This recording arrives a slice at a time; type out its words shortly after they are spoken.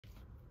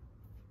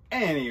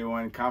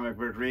NE1 comic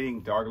book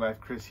reading. Dog Life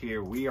Chris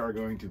here. We are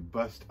going to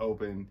bust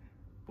open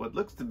what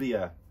looks to be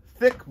a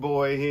thick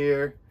boy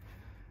here.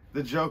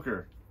 The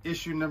Joker,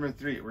 issue number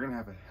 3. We're going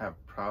to have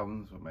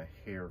problems with my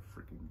hair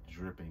freaking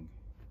dripping.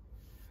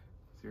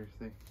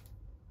 Seriously?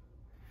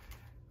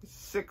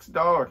 It's a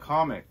 $6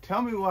 comic.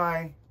 Tell me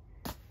why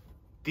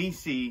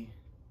DC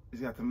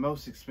has got the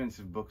most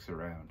expensive books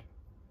around.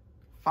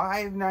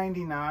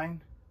 $5.99? Are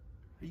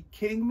you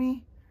kidding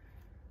me?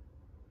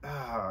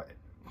 I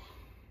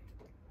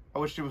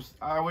wish it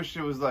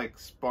was like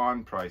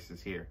Spawn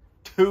prices here.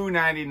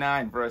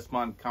 $2.99 for a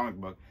Spawn comic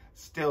book.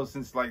 Still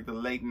since like the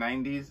late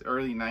 90s,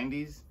 early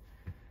 90s.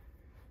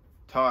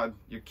 Todd,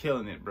 you're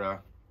killing it, bro.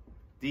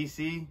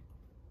 DC,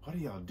 what are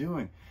y'all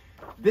doing?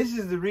 This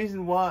is the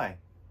reason why.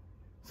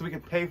 So we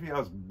can pay for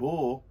y'all's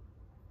bull.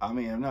 I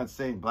mean, I'm not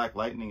saying Black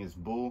Lightning is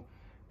bull,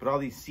 but all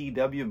these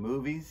CW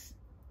movies,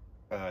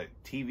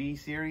 TV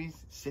series,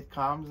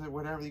 sitcoms, or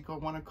whatever you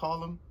want to call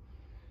them,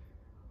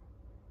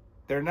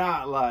 they're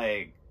not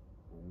like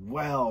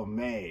well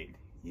made,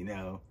 you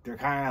know. They're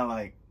kind of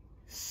like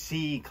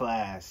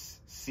C-class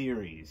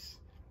series.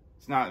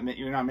 It's not,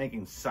 you're not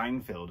making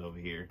Seinfeld over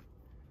here,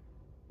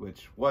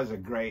 which was a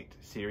great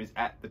series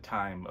at the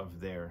time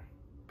of their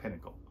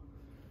pinnacle.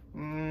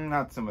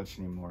 Not so much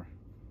anymore.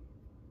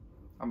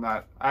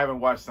 I haven't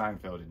watched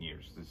Seinfeld in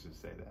years, let's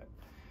just say that.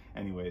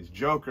 Anyways,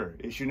 Joker,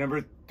 issue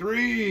number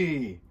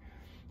 3,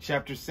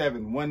 chapter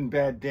 7, One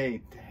Bad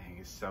Day. Dang,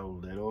 it's so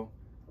little.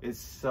 It's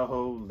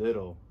so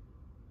little.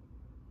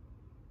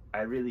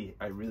 I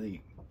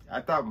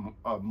thought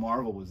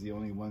Marvel was the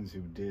only ones who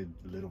did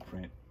little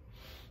print.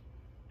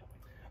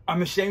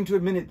 I'm ashamed to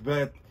admit it,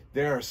 but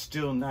there are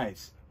still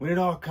nights when it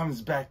all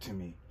comes back to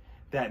me.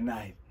 That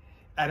night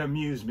at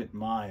Amusement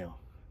Mile.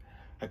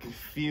 I could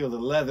feel the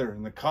leather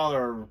and the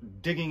collar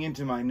digging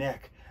into my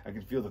neck. I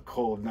could feel the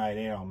cold night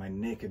air on my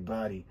naked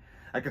body.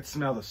 I could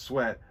smell the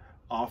sweat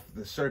off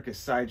the circus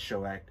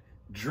sideshow act,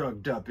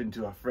 drugged up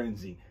into a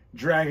frenzy,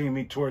 dragging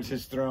me towards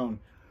his throne.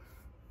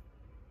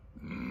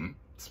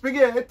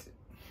 Spaghetti!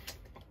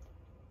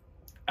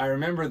 I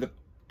remember the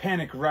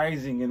panic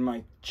rising in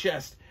my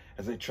chest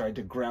as I tried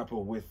to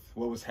grapple with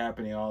what was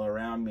happening all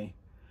around me.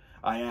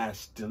 I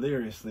asked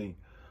deliriously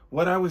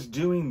what I was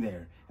doing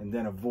there, and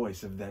then a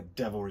voice of that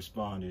devil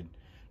responded,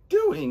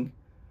 "Doing?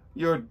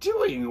 You're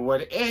doing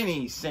what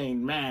any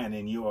sane man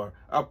in your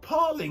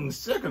appalling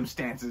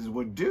circumstances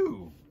would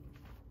do.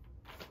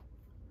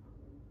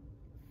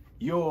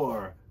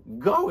 You're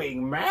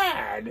going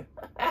mad."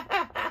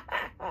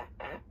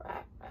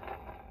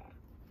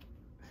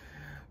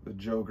 The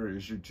Joker,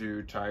 issue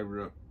 2,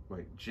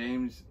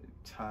 James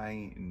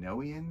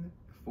Tynion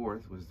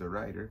IV was the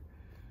writer.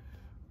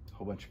 A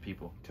whole bunch of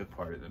people took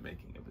part in the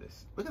making of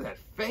this. Look at that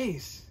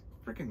face.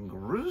 Freaking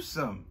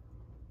gruesome.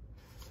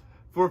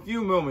 For a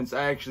few moments,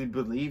 I actually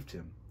believed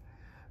him.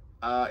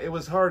 It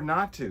was hard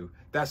not to.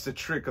 That's the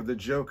trick of the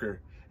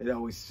Joker. It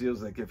always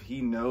feels like if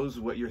he knows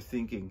what you're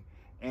thinking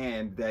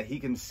and that he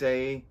can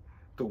say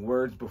the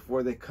words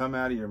before they come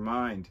out of your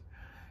mind.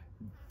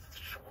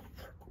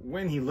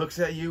 When he looks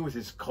at you with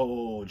his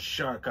cold,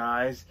 shark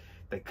eyes,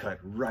 they cut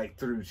right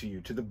through to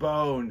you, to the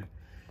bone.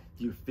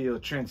 You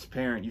feel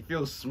transparent, you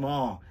feel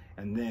small,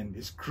 and then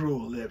his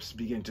cruel lips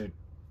begin to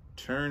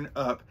turn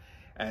up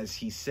as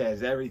he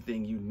says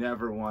everything you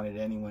never wanted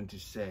anyone to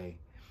say.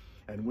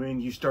 And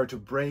when you start to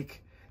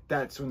break,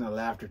 that's when the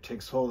laughter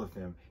takes hold of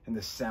him, and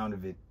the sound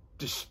of it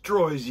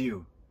destroys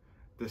you.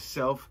 The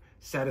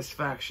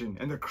self-satisfaction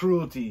and the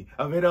cruelty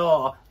of it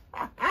all.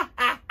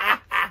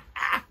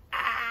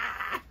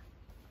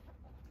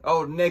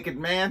 Oh, naked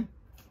man.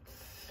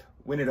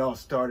 When it all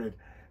started,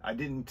 I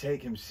didn't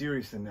take him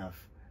serious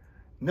enough.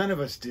 None of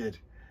us did.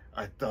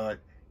 I thought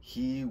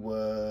he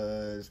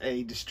was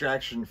a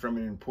distraction from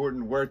an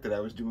important work that I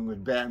was doing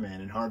with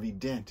Batman and Harvey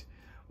Dent.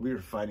 We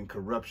were fighting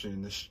corruption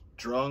in the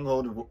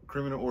stronghold of a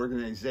criminal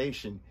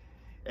organization.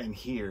 And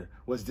here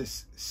was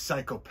this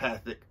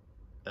psychotic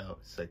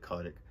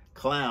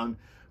clown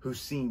who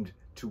seemed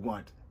to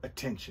want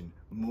attention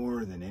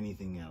more than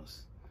anything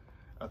else.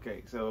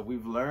 Okay, so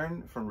we've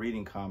learned from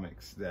reading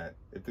comics that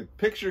if the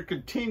picture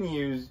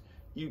continues,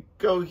 you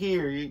go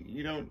here,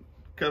 you don't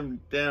come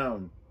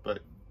down. But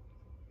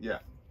yeah,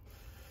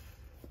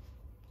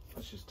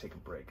 let's just take a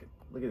break.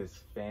 Look at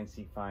this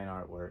fancy, fine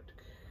artwork.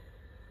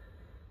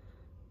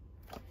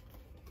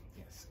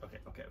 Yes, okay.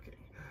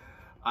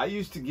 I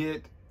used to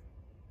get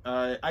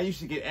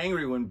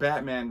angry when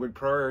Batman would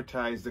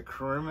prioritize the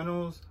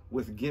criminals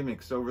with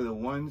gimmicks over the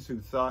ones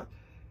who thought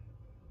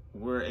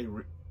were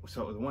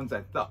the ones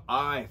I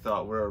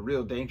thought were a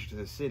real danger to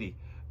the city.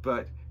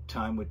 But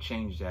time would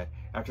change that.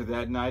 After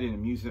that night in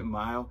Amusement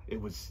Mile,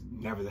 it was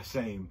never the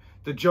same.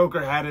 The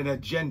Joker had an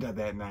agenda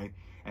that night,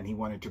 and he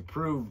wanted to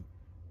prove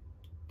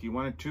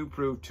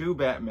to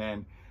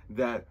Batman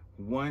that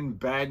one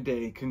bad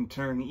day can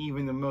turn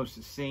even the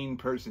most sane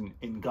person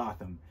in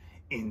Gotham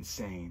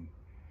insane.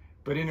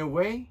 But in a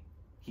way,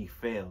 he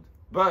failed.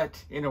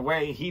 But in a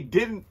way, he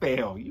didn't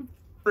fail. You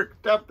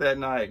fricked up that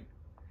night.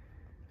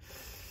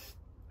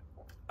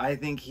 I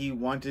think he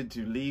wanted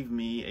to leave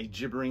me a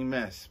gibbering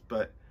mess,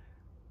 but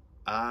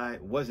I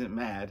wasn't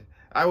mad.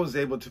 I was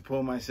able to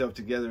pull myself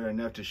together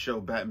enough to show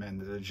Batman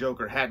that the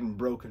Joker hadn't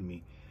broken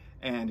me.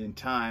 And in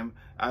time,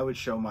 I would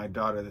show my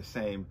daughter the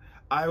same.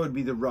 I would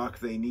be the rock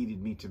they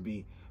needed me to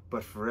be.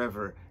 But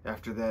forever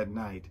after that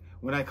night,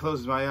 when I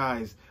closed my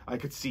eyes, I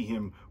could see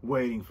him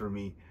waiting for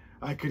me.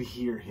 I could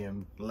hear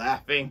him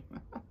laughing.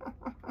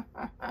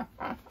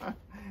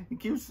 He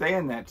keeps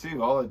saying that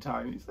too all the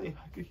time. He's like,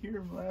 I could hear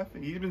him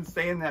laughing. He's been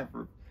saying that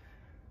for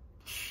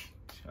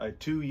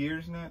 2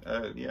 years now.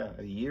 Yeah,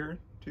 a year,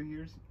 2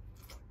 years.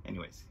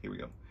 Anyways, here we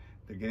go.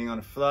 They're getting on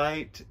a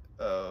flight.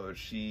 I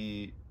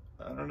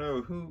don't know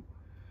who.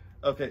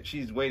 Okay,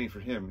 she's waiting for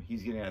him.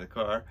 He's getting out of the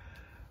car.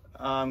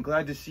 I'm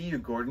glad to see you,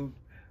 Gordon.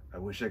 I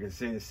wish I could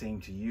say the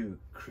same to you,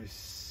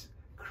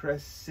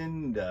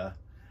 Crescinda.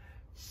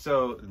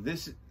 So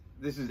this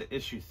is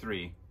issue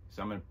 3.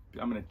 So I'm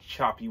gonna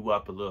chop you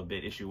up a little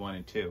bit, issue 1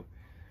 and 2.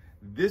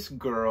 This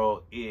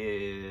girl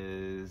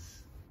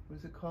is, what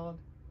is it called?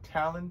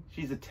 Talon?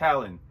 She's a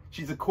Talon.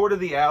 She's a Court of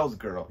the Owls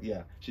girl.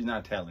 Yeah, she's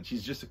not Talon.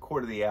 She's just a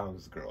Court of the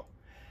Owls girl.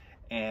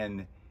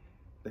 And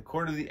the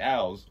Court of the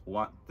Owls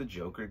want the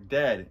Joker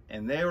dead.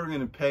 And they were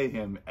gonna pay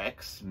him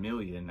X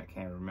million. I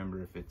can't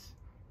remember if it's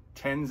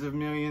tens of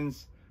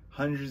millions,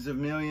 hundreds of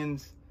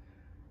millions.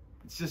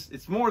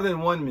 It's more than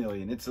 1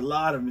 million. It's a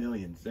lot of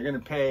millions. They're gonna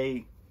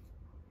pay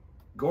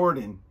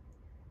Gordon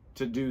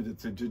to do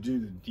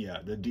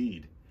the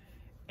deed.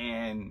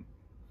 And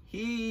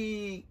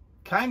he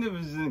kind of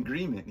is in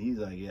agreement. He's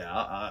like,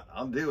 yeah,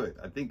 I'll do it.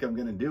 I think I'm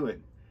gonna do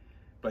it.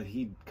 But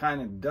he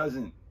kind of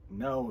doesn't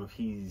know if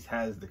he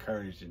has the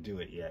courage to do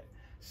it yet.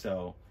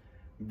 So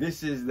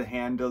this is the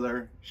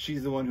handler.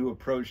 She's the one who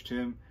approached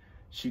him.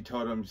 She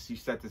told him, she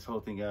set this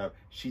whole thing up.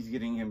 She's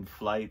getting him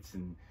flights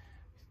and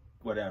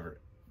whatever.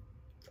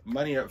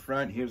 Money up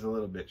front, here's a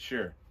little bit,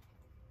 sure.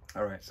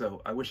 All right,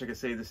 so I wish I could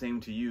say the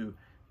same to you,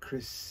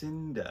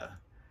 Crescinda.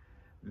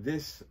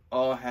 This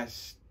all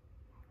has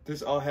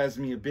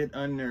me a bit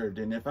unnerved,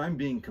 and if I'm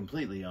being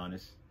completely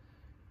honest,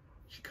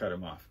 she cut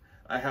him off.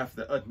 I have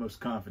the utmost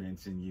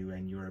confidence in you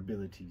and your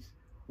abilities.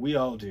 We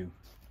all do.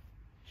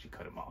 She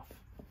cut him off.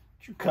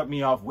 You cut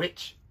me off,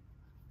 witch.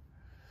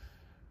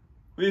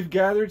 We've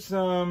gathered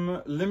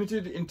some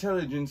limited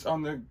intelligence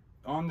on the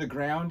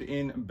ground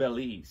in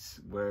Belize,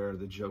 where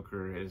the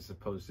Joker is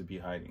supposed to be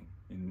hiding,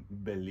 in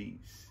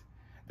Belize.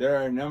 There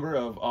are a number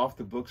of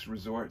off-the-books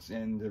resorts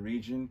in the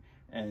region,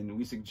 and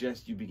we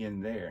suggest you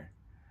begin there.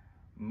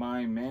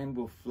 My man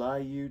will fly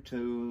you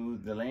to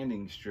the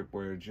landing strip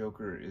where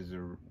Joker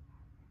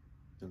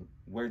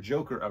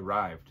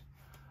arrived.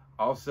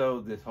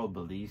 Also, this whole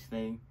Belize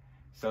thing.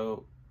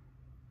 So,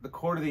 the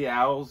Court of the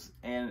Owls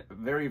and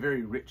very,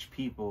 very rich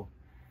people,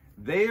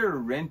 they are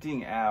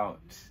renting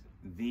out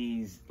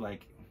these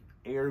like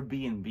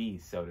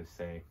Airbnb, so to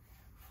say,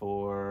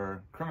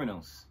 for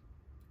criminals,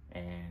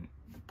 and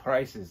the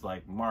price is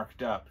like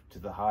marked up to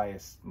the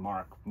highest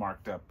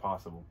marked up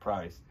possible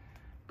price,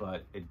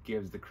 but it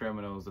gives the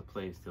criminals a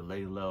place to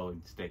lay low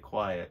and stay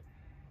quiet.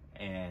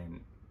 And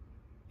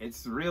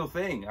it's the real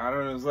thing. I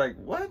don't know, it's like,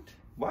 what?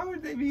 Why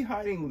would they be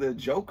hiding the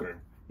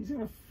Joker? He's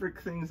gonna frick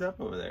things up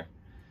over there.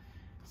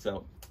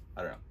 So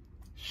I don't know.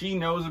 She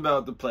knows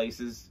about the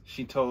places.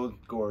 She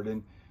told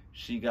Gordon.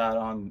 She got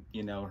on,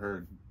 you know,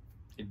 her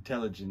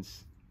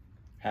intelligence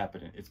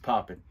happening. It's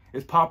popping.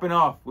 It's popping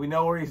off. We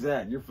know where he's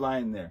at. You're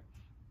flying there.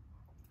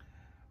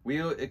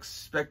 We'll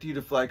expect you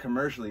to fly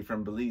commercially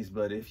from Belize,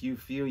 but if you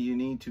feel you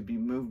need to be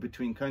moved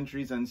between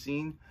countries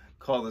unseen,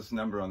 call this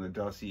number on the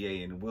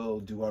dossier and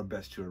we'll do our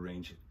best to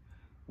arrange it.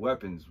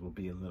 Weapons will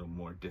be a little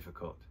more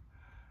difficult.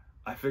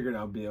 I figured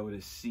I'll be able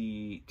to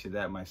see to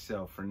that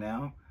myself. For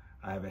now,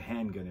 I have a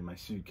handgun in my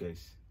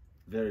suitcase.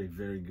 Very,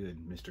 very good,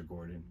 Mr.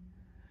 Gordon.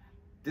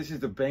 This is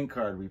the bank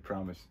card we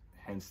promised,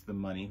 hence the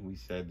money. We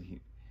said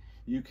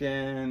you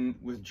can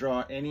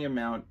withdraw any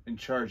amount and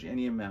charge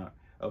any amount.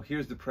 Oh,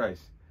 here's the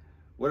price.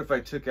 What if I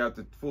took out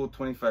the full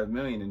 25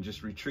 million and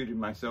just retreated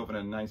myself on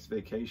a nice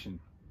vacation?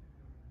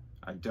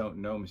 I don't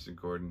know, Mr.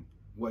 Gordon.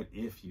 What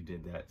if you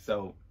did that?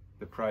 So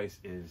the price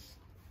is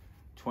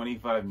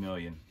 25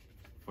 million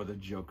for the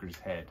Joker's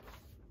head.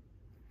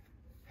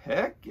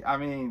 Heck, I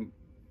mean,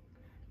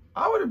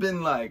 I would have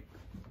been like,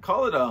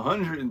 call it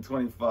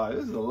 125.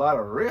 This is a lot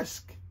of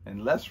risk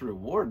and less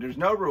reward. There's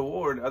no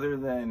reward other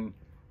than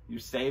you're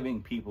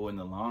saving people in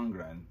the long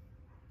run.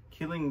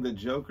 Killing the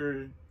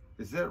Joker,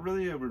 is that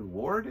really a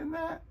reward in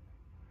that?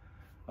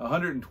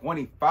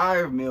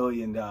 $125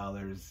 million.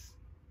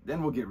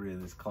 Then we'll get rid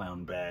of this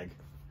clown bag.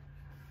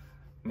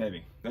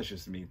 Maybe. That's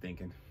just me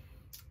thinking.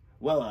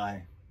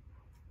 Well,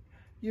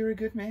 you're a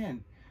good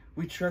man.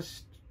 We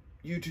trust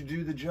you to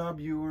do the job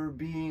you were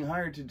being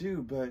hired to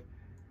do, but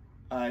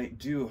I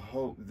do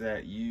hope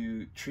that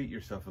you treat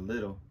yourself a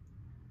little.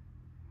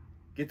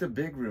 Get the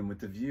big room with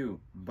the view.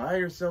 Buy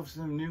yourself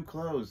some new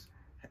clothes.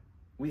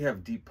 We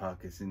have deep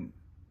pockets and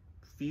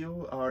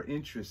feel our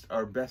interests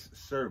are best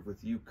served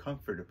with you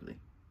comfortably.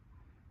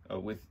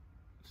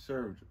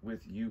 Served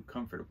with you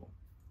comfortable.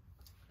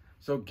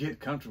 So get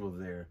comfortable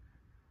there.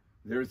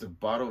 There's a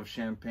bottle of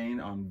champagne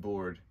on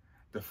board.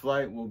 The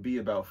flight will be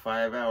about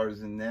 5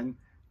 hours and then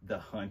the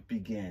hunt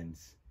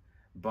begins.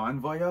 Bon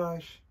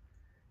voyage.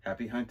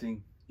 Happy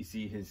hunting. You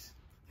see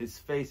his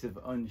face of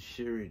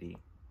unsurety.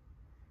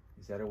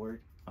 Is that a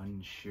word?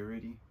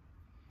 Unsurety?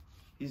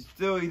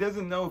 He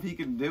doesn't know if he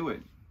can do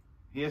it.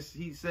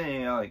 He's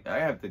saying, like, I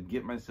have to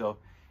get myself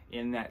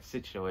in that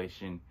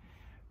situation,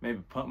 maybe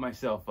pump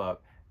myself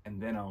up,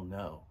 and then I'll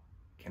know.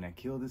 Can I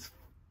kill this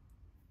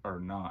or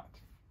not?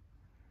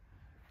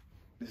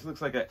 This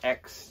looks like an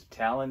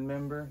ex-Talon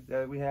member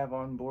that we have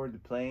on board the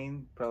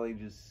plane. Probably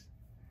just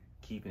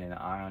keeping an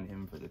eye on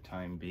him for the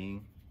time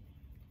being.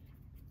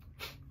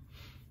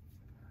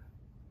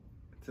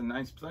 It's a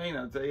nice plane,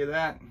 I'll tell you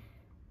that.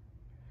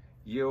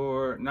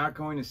 You're not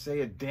going to say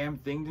a damn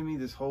thing to me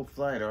this whole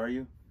flight, are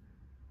you?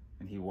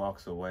 And he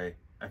walks away.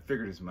 I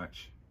figured as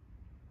much.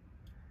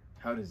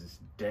 How does this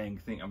dang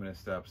thing, I'm going to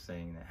stop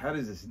saying that. How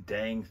does this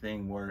dang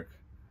thing work?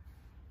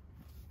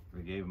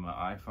 We gave him an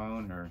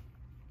iPhone or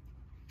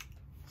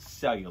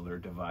cellular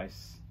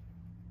device.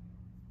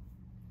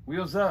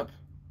 Wheels up.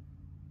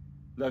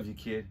 Love you,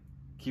 kid.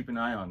 Keep an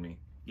eye on me.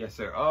 Yes,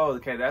 sir. Oh,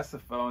 okay, that's the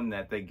phone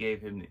that they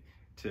gave him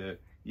to,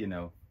 you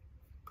know,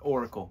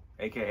 Oracle,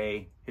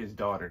 aka his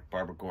daughter,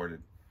 Barbara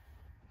Gordon.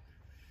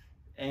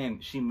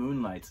 And she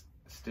moonlights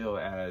still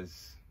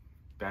as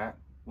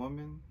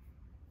Batwoman.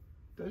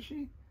 Does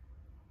she?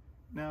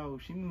 No,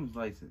 she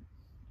moonlights it.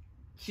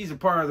 She's a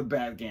part of the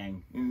Bat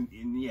Gang. And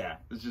yeah,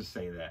 let's just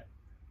say that.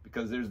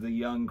 Because there's the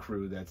young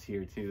crew that's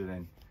here too.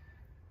 Then,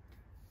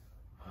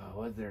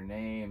 what's their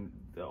name?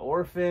 The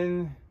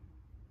Orphan.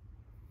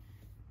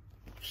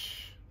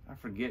 I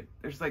forget.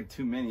 There's like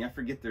too many. I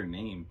forget their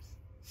names.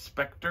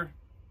 Spectre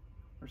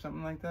or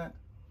something like that.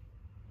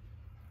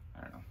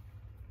 I don't know.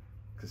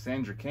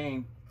 Cassandra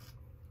Cain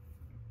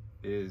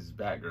is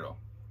Batgirl.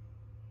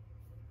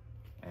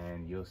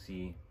 And you'll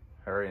see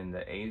her in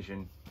the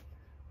Asian,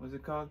 what's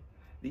it called?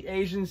 The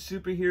Asian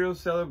Superhero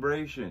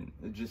Celebration.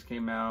 It just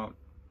came out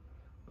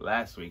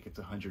last week. It's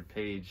a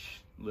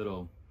 100-page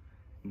little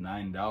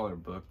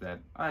 $9 book that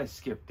I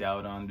skipped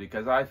out on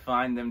because I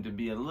find them to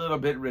be a little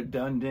bit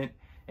redundant.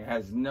 It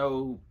has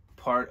no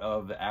part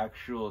of the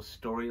actual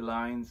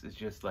storylines. It's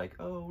just like,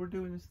 oh, we're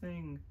doing this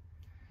thing.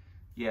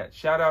 Yeah,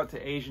 shout out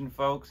to Asian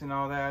folks and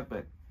all that,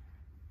 but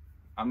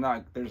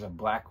there's a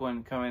black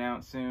one coming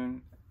out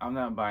soon. I'm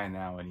not buying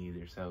that one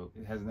either, so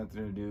it has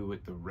nothing to do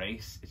with the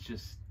race. It's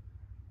just,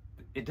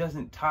 it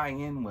doesn't tie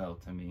in well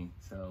to me,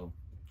 so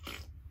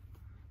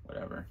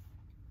whatever.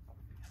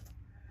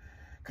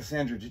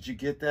 Cassandra, did you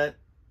get that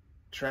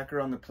tracker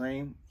on the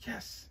plane?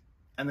 Yes.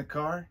 And the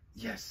car?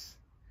 Yes.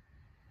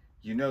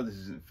 You know this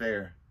isn't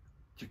fair.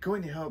 You're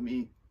going to help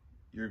me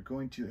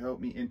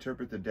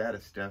interpret the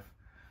data, Steph.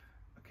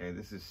 Okay,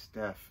 this is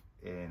Steph,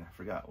 and I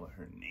forgot what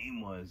her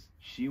name was.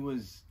 She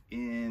was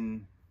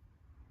in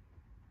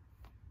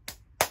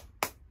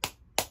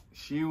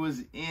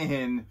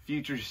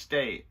Future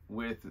State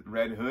with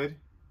Red Hood.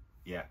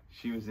 Yeah,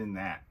 she was in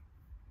that,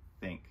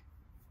 I think.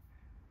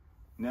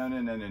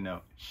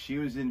 No. She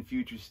was in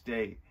Future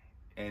State,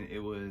 and it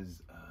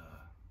was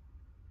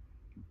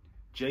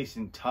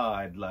Jason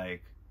Todd,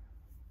 like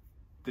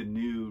the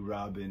new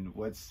Robin.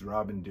 What's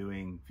Robin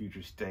doing?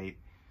 Future State.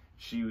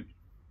 She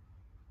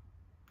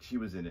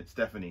was in it.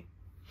 Stephanie.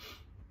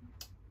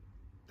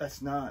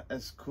 That's not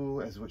as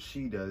cool as what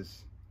she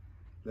does.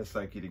 Less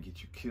likely to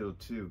get you killed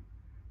too.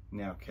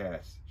 Now,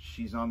 Cass,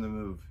 she's on the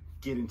move.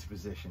 Get into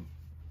position.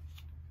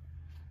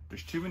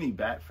 There's too many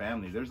Bat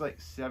family. There's like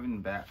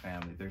 7 Bat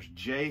family. There's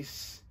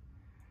Jace.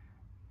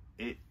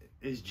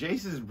 Is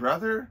Jace's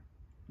brother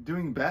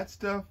doing Bat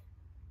stuff?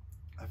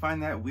 I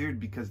find that weird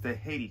because they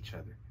hate each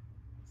other.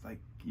 It's like,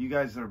 you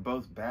guys are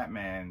both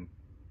Batman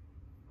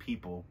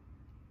people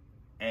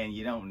and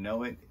you don't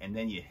know it, and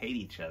then you hate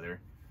each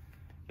other.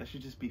 You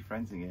should just be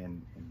friends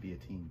again and be a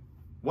team.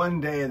 One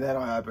day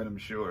that'll happen, I'm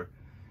sure.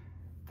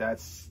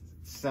 That's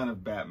son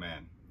of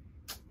Batman.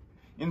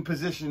 In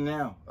position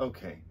now.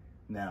 Okay,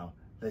 now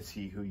let's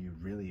see who you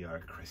really are,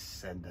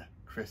 Cressida.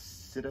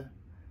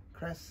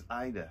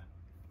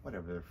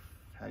 Whatever,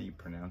 how you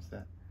pronounce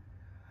that.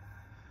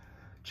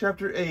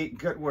 Chapter 8,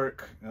 gut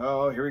work.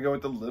 Oh, here we go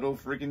with the little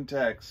freaking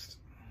text.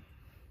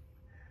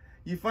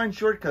 You find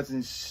shortcuts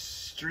and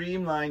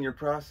streamline your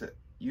process.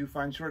 You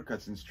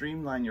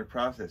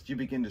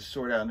begin to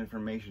sort out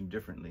information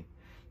differently.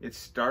 It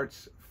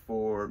started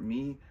for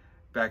me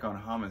back on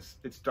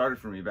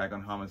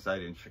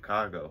homicide in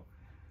Chicago.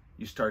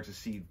 You start to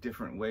see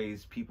different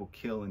ways people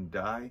kill and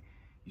die.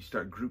 You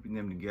start grouping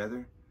them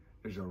together.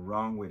 There's a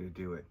wrong way to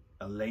do it,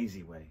 a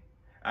lazy way.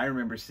 I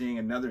remember seeing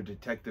another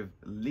detective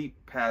leap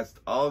past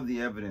all of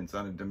the evidence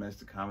on a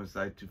domestic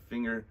homicide to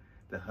finger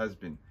the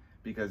husband,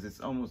 because it's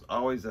almost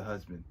always the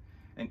husband.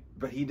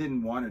 But he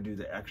didn't want to do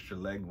the extra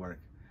legwork.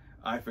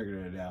 I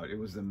figured it out. It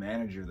was the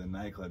manager of the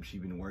nightclub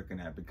she'd been working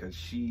at, because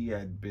she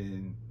had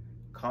been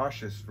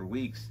cautious for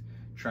weeks,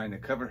 trying to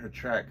cover her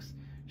tracks.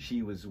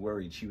 She was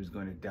worried she was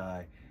going to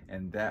die,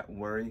 and that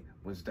worry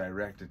was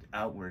directed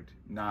outward,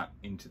 not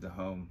into the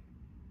home.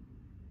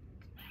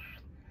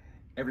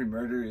 Every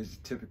murder is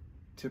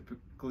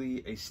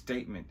typically a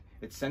statement.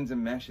 It sends a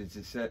message.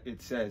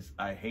 It says,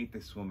 I hate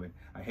this woman.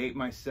 I hate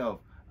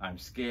myself. I'm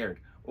scared.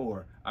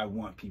 Or I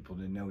want people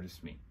to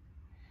notice me.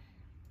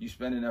 You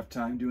spend enough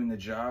time doing the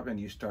job and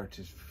you start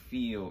to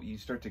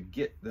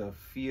get the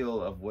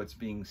feel of what's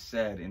being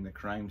said in the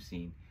crime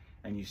scene.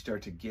 And you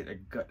start to get a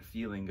gut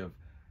feeling of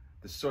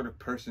the sort of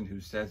person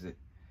who says it.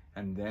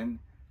 And then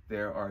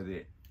there are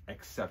the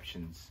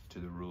exceptions to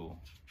the rule.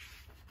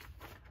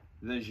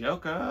 The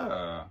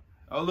Joker.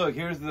 Oh, look,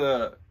 here's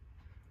the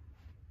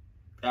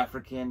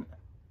African,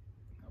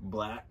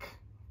 black,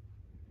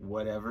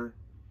 whatever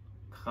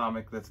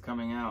comic that's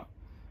coming out.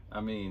 I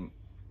mean,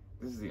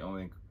 this is the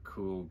only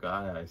cool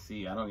guy I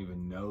see. I don't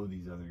even know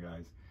these other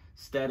guys.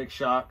 Static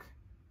Shock,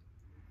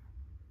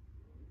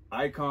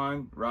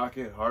 Icon,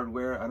 Rocket,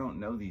 Hardware. I don't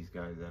know these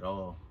guys at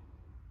all.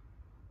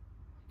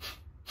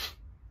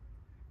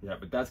 Yeah,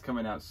 but that's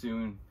coming out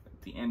soon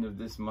at the end of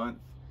this month.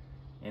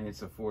 And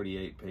it's a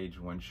 48-page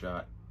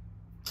one-shot.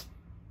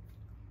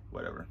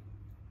 Whatever.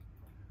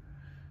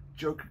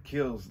 Joker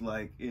kills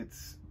like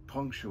it's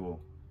punctual.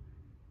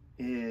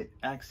 It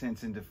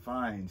accents and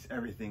defines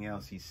everything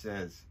else he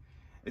says.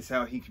 It's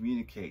how he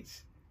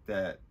communicates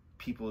that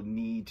people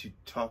need to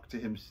talk to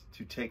him,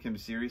 to take him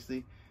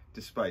seriously,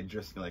 despite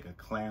dressing like a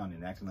clown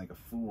and acting like a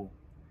fool.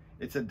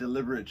 It's a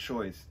deliberate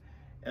choice.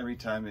 Every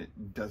time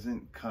it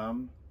doesn't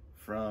come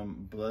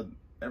from blood,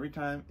 every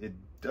time it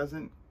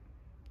doesn't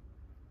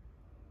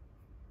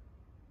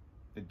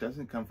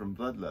come from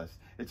bloodlust.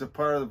 It's a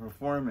part of the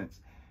performance,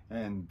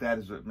 and that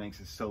is what makes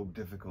it so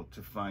difficult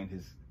to find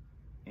his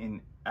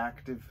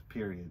inactive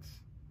periods.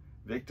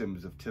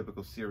 Victims of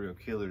typical serial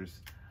killers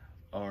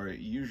are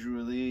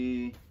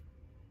usually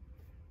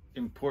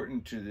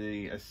important to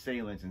the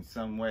assailant in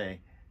some way.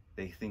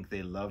 They think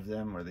they love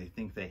them, or they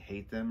think they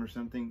hate them or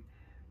something.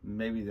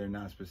 Maybe they're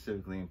not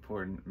specifically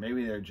important.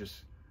 Maybe they're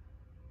just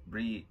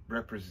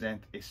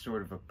represent a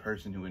sort of a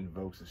person who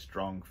invokes a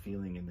strong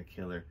feeling in the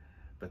killer,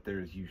 but there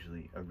is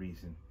usually a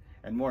reason.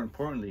 And more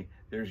importantly,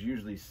 there's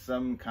usually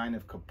some kind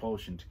of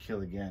compulsion to kill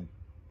again.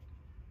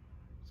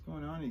 What's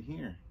going on in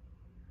here?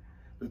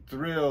 The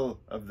thrill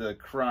of the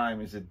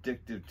crime is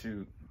addictive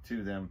to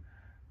them,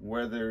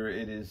 whether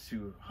it is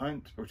to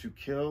hunt or to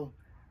kill,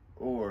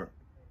 or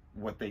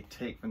what they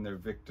take from their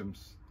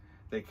victims.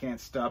 They can't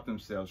stop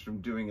themselves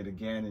from doing it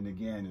again and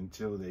again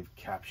until they've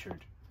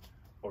captured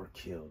or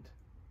killed.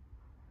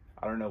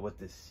 I don't know what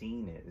this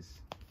scene is.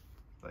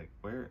 Like,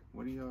 where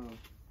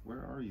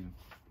are you?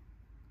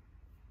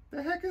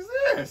 The heck is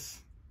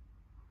this?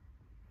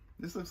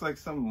 This looks like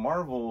some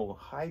Marvel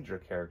Hydra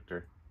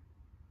character.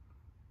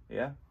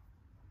 Yeah?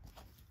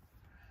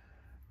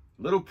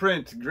 Little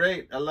print,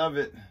 great, I love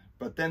it.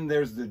 But then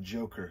there's the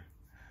Joker.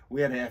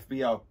 We had an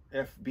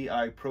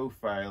FBI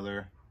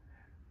profiler.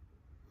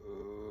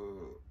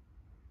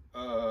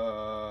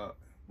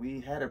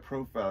 We had a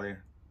profiler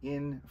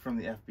in from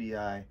the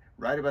FBI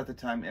right about the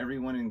time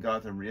everyone in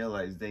Gotham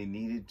realized they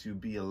needed to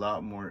be a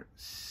lot more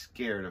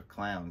scared of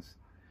clowns.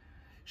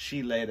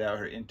 She laid out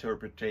her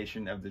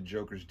interpretation of the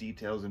Joker's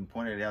details and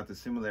pointed out the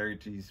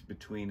similarities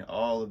between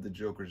all of the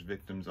Joker's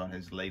victims on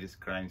his latest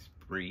crime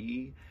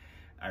spree.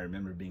 I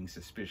remember being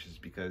suspicious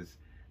because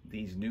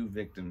these new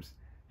victims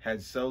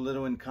had so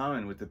little in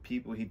common with the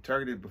people he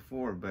targeted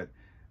before, but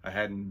I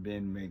hadn't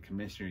been made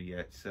commissioner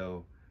yet,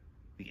 so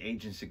the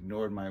agents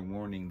ignored my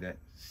warning that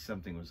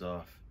something was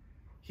off.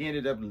 He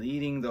ended up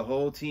leading the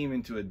whole team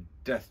into a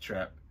death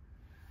trap.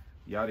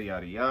 Yada,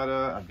 yada,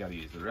 yada. I've got to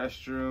use the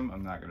restroom.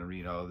 I'm not going to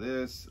read all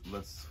this.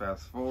 Let's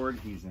fast forward.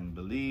 He's in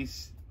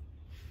Belize.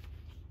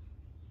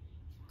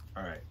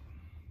 All right.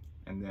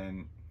 And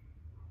then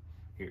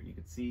here you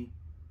can see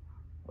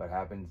what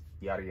happens.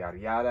 Yada, yada,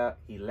 yada.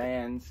 He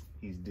lands.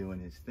 He's doing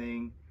his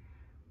thing.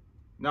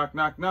 Knock,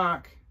 knock,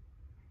 knock.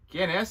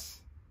 ¿Quién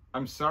es?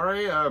 I'm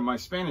sorry, my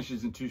Spanish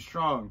isn't too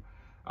strong.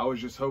 I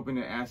was just hoping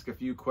to ask a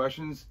few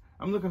questions.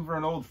 I'm looking for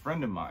an old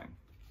friend of mine.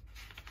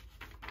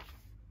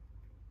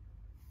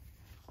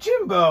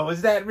 Jimbo,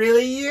 is that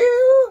really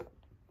you?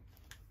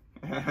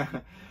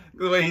 The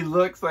way he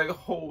looks, like,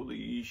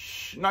 holy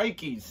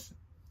shnikes.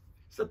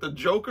 Is that the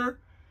Joker?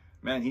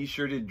 Man, he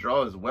sure did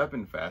draw his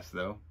weapon fast,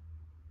 though.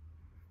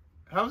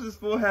 How does this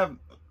fool have,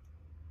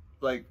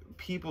 like,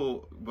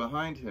 people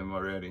behind him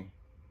already?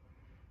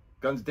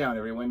 Guns down,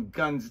 everyone.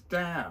 Guns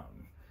down.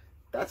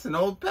 That's an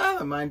old pal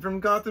of mine from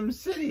Gotham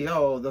City.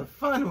 Oh, the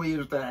fun we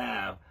used to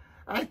have.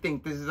 I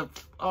think this is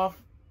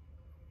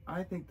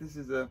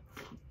a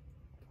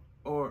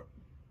or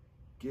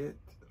get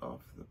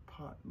off the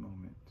pot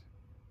moment.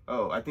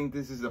 Oh, I think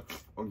this is a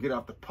or get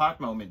off the pot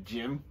moment,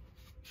 Jim.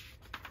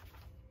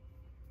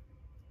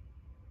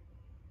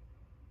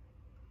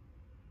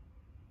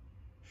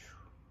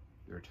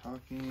 They're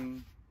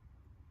talking.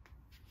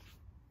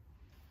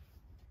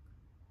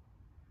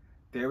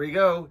 There we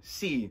go.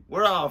 See,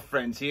 we're all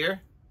friends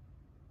here.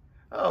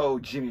 Oh,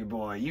 Jimmy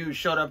boy, you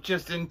showed up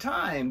just in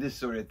time. This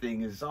sort of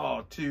thing is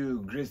all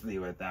too grisly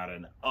without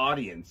an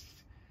audience,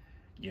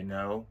 you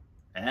know,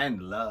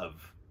 and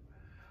love.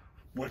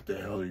 What the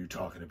hell are you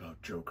talking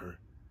about, Joker?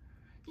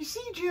 You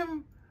see,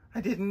 Jim,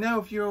 I didn't know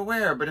if you were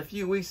aware, but a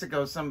few weeks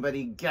ago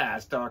somebody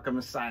gassed Arkham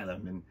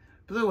Asylum and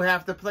blew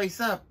half the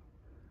place up.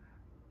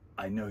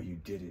 I know you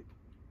did it.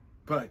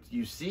 But,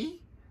 you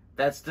see,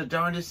 that's the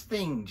darndest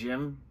thing,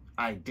 Jim.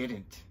 I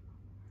didn't.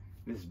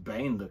 This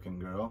Bane-looking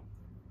girl.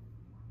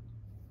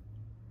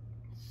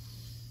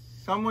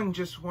 Someone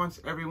just wants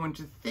everyone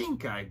to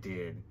think I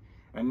did.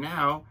 And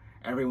now,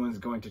 everyone's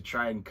going to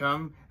try and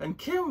come and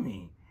kill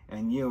me.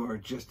 And you're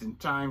just in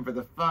time for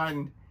the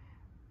fun.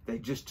 They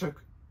just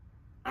took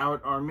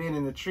out our men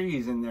in the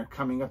trees and they're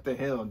coming up the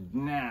hill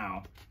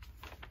now.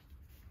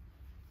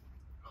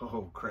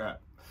 Oh,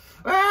 crap.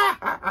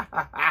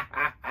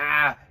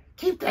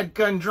 Keep that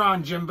gun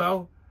drawn,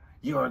 Jimbo.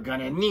 You're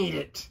gonna need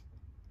it.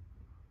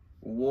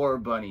 War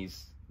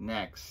Bunnies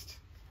next.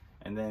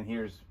 And then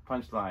here's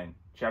punchline.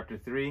 Chapter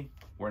 3,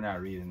 we're not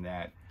reading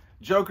that.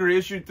 Joker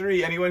issue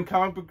 3, anyone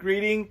comic book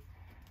reading?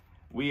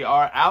 We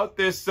are out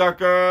this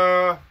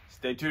sucker.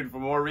 Stay tuned for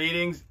more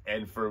readings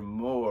and for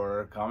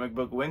more Comic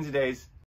Book Wednesdays.